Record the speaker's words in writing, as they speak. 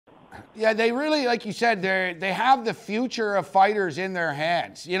Yeah, they really, like you said, they have the future of fighters in their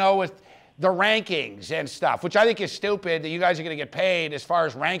hands, you know, with the rankings and stuff, which I think is stupid that you guys are going to get paid as far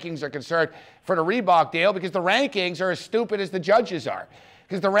as rankings are concerned for the Reebok deal, because the rankings are as stupid as the judges are,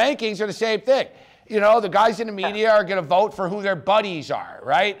 because the rankings are the same thing. You know, the guys in the media are going to vote for who their buddies are,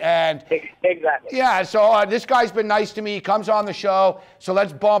 right? And exactly. Yeah, so this guy's been nice to me. He comes on the show, so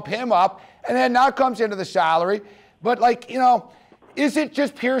let's bump him up. And then now comes into the salary. But, like, you know, is it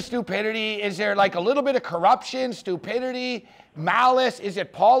just pure stupidity? Is there, like, a little bit of corruption, stupidity, malice? Is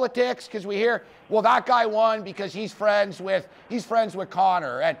it politics? Because we hear, well, that guy won because he's friends with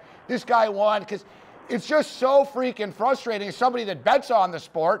Connor. And this guy won because it's just so freaking frustrating. As somebody that bets on the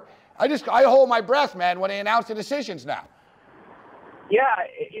sport, I hold my breath, man, when they announce the decisions now. Yeah,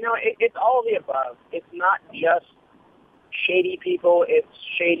 you know, it's all of the above. It's not just shady people. It's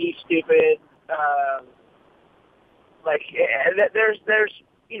shady, stupid. There's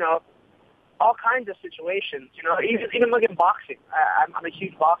you know, all kinds of situations. You know, even look at boxing. I'm a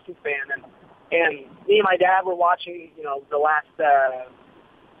huge boxing fan, and me and my dad were watching, you know, the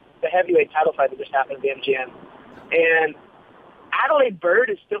heavyweight title fight that just happened at the MGM, and Adelaide Bird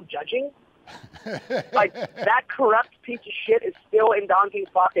is still judging. Like, that corrupt piece of shit is still in Don King's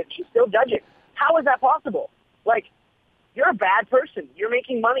pocket. She's still judging. How is that possible? Like, you're a bad person. You're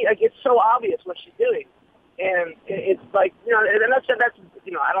making money. Like, it's so obvious what she's doing. And it's like, you know, and that's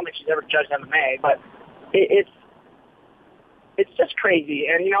you know, I don't think she's ever judged MMA, but it's just crazy.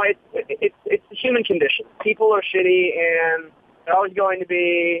 And, you know, it's the human condition. People are shitty, and they're always going to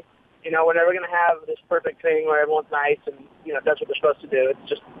be. You know, we're never going to have this perfect thing where everyone's nice and, you know, does what they're supposed to do. It's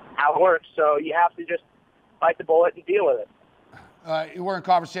just how it works. So you have to just bite the bullet and deal with it. We're in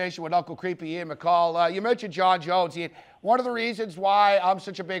conversation with Uncle Creepy Ian McCall. You mentioned Jon Jones. Ian, one of the reasons why I'm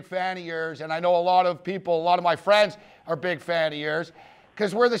such a big fan of yours, and I know a lot of my friends are big fan of yours,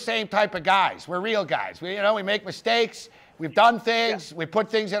 because we're the same type of guys. We're real guys. We make mistakes. We've done things. Yeah. We put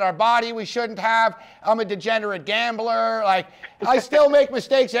things in our body we shouldn't have. I'm a degenerate gambler. Like, I still make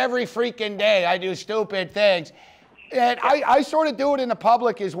mistakes every freaking day. I do stupid things. And I sort of do it in the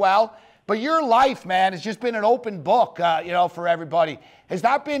public as well. But your life, man, has just been an open book, you know, for everybody. Has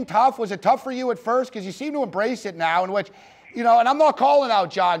that been tough? Was it tough for you at first? Because you seem to embrace it now, in which, you know, and I'm not calling out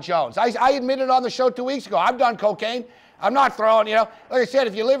Jon Jones. I admitted on the show 2 weeks ago, I've done cocaine. I'm not throwing, you know, like I said,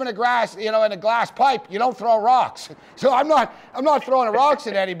 if you live in a glass pipe, you don't throw rocks. So I'm not throwing rocks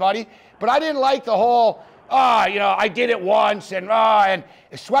at anybody, but I didn't like the whole, you know, I did it once and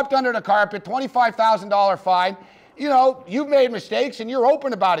swept under the carpet, $25,000 fine. You know, you've made mistakes and you're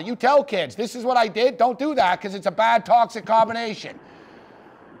open about it. You tell kids, this is what I did. Don't do that because it's a bad toxic combination.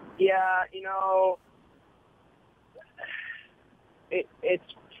 Yeah, you know,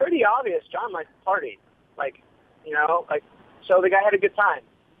 it's pretty obvious John likes to party. Like, you know, like, so the guy had a good time.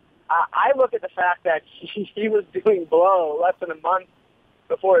 I look at the fact that he was doing blow less than a month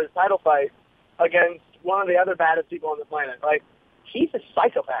before his title fight against one of the other baddest people on the planet. Like, he's a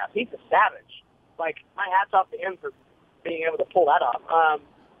psychopath. He's a savage. Like, my hat's off to him for being able to pull that off.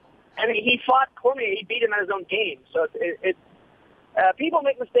 I mean, he fought Cormier. He beat him at his own game. So people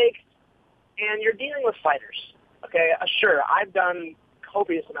make mistakes, and you're dealing with fighters. Okay, sure, I've done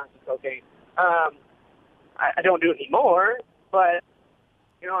copious amounts of cocaine. I don't do it anymore, but,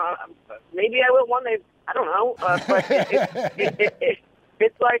 you know, maybe I will one day. I don't know. But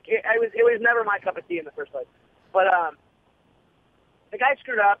it's like it was never my cup of tea in the first place. But the guy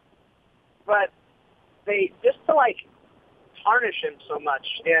screwed up, but they just to like tarnish him so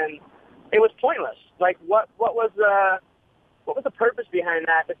much, and it was pointless. Like, what was the purpose behind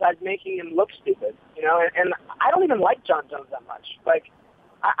that besides making him look stupid? You know, and I don't even like Jon Jones that much. Like,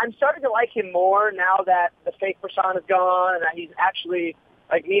 I'm starting to like him more now that the fake persona is gone and that he's actually,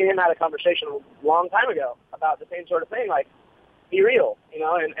 like, me and him had a conversation a long time ago about the same sort of thing, like, be real, you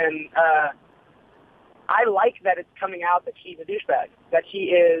know, and I like that it's coming out that he's a douchebag, that he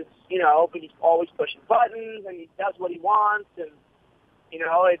is, you know, but he's always pushing buttons and he does what he wants, and, you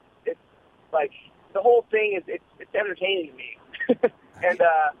know, it's like, the whole thing is, it's entertaining to me. And,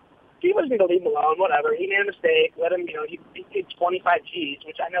 people just need to leave him alone, whatever. He made a mistake. Let him, you know, he did 25 G's,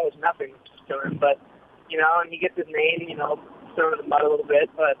 which I know is nothing to him, but, you know, and he gets his name, you know, thrown in the mud a little bit,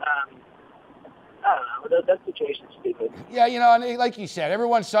 but, I don't know, that situation's stupid. Yeah, you know, and like you said,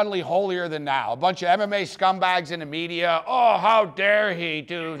 everyone's suddenly holier than thou. A bunch of MMA scumbags in the media. Oh, how dare he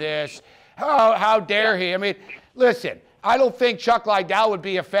do this? How dare he? I mean, listen, I don't think Chuck Liddell would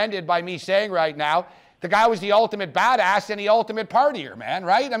be offended by me saying right now, the guy was the ultimate badass and the ultimate partier, man,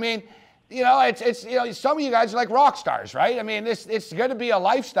 right? I mean, you know, it's you know, some of you guys are like rock stars, right? I mean, it's going to be a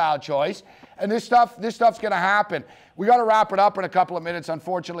lifestyle choice, and this stuff's going to happen. We got to wrap it up in a couple of minutes,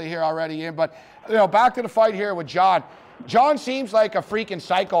 unfortunately, here already, Ian. But, you know, back to the fight here with John. John seems like a freaking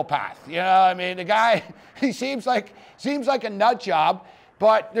psychopath. You know, I mean, the guy, he seems like a nut job.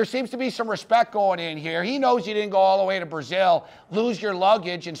 But there seems to be some respect going in here. He knows you didn't go all the way to Brazil, lose your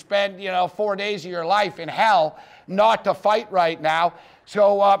luggage, and spend, you know, 4 days of your life in hell not to fight right now.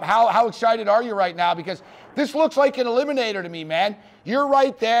 So how excited are you right now? Because this looks like an eliminator to me, man. You're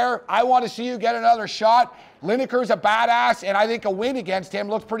right there. I want to see you get another shot. Lineker's a badass, and I think a win against him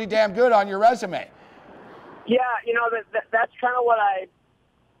looks pretty damn good on your resume. Yeah, you know, that's kind of what I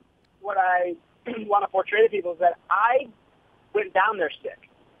want to portray to people, is that I went down there sick.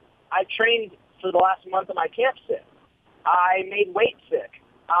 I trained for the last month of my camp sick. I made weight sick.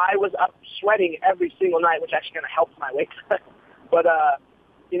 I was up sweating every single night, which actually kind of helped my weight. But,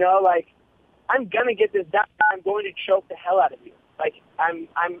 you know, like, I'm going to get this done. I'm going to choke the hell out of you. Like, I'm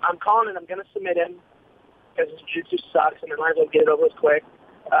calling it. I'm going to submit him because his jiu-jitsu sucks, and I might as well get it over with quick.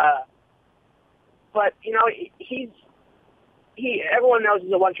 But, you know, everyone knows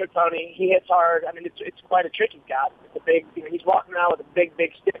he's a one-trick pony. He hits hard. I mean, it's quite a trick he's got. It's a big, you know, he's walking around with a big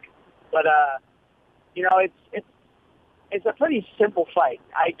stick. But, you know, it's a pretty simple fight.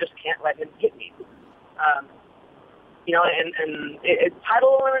 I just can't let him hit me. You know, and it's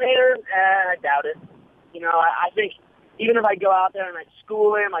title eliminator, I doubt it. You know, I think even if I go out there and I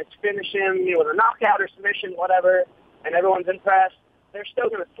school him, I finish him, you know, with a knockout or submission, whatever, and everyone's impressed, they're still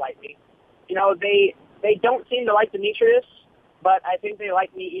going to slight me. You know, they don't seem to like Demetrius, but I think they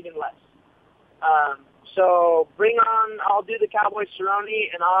like me even less. So bring on, I'll do the Cowboy Cerrone,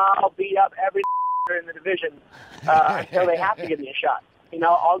 and I'll beat up every in the division until they have to give me a shot. You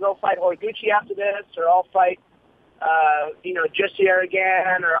know, I'll go fight Horiguchi after this, or I'll fight, you know, Jussier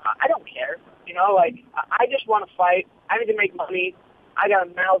again, or I don't care. You know, like, I just want to fight. I need to make money. I got a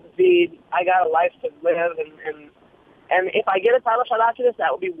mouth to feed. I got a life to live, and if I get a title shot after this,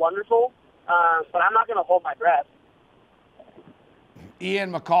 that would be wonderful. But I'm not going to hold my breath.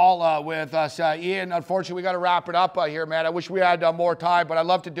 Ian McCall with us. Ian, unfortunately, we got to wrap it up here, man. I wish we had more time, but I'd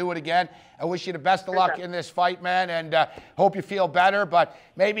love to do it again. I wish you the best of luck in this fight, man, and hope you feel better. But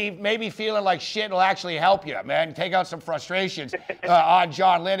maybe feeling like shit will actually help you, man. Take out some frustrations on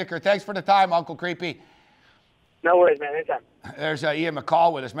John Lineker. Thanks for the time, Uncle Creepy. No worries, man. Anytime. There's Ian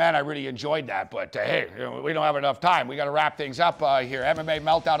McCall with us. Man, I really enjoyed that. But, hey, you know, we don't have enough time. We got to wrap things up here. MMA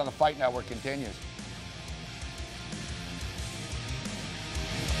Meltdown on the Fight Network continues.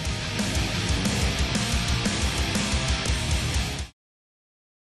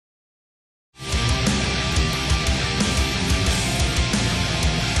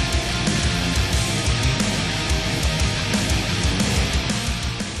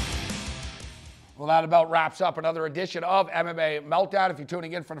 Well, that about wraps up another edition of MMA Meltdown. If you're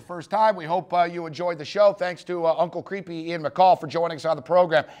tuning in for the first time, we hope you enjoyed the show. Thanks to Uncle Creepy Ian McCall for joining us on the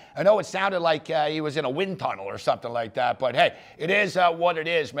program. I know it sounded like he was in a wind tunnel or something like that, but hey, it is what it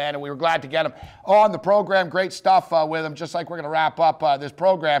is, man, and we were glad to get him on the program. Great stuff with him, just like we're going to wrap up this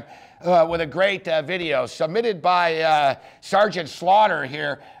program with a great video submitted by Sergeant Slaughter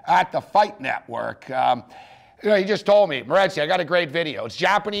here at the Fight Network. You know, he just told me, Morency, I got a great video. It's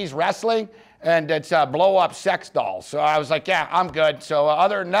Japanese wrestling, and it's blow-up sex dolls. So I was like, yeah, I'm good. So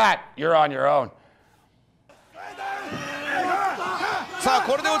other than that, you're on your own. さあ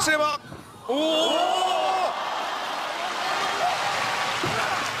これで落ちればおお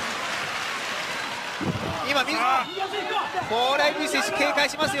今見るこれミス警戒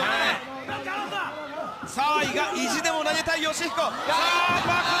しますよねさあ意地でも投げたい吉彦さあ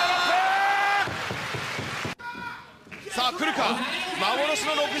バックドロップさあ来るか幻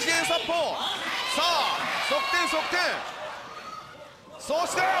の60円殺法さあ側転そ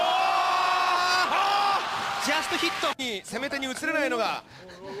してジャストヒットに攻め手に移れないのが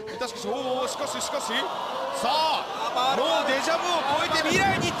しかしさあもうデジャブを超えて未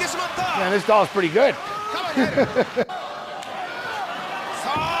来に行ってしまった Man, this doll's pretty good.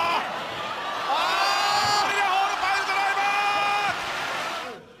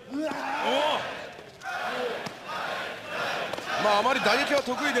 まああまり打撃は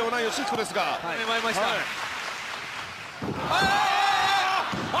得意ではない吉彦ですが、はい、前ました。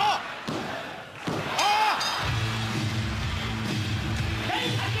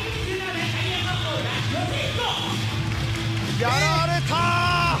やら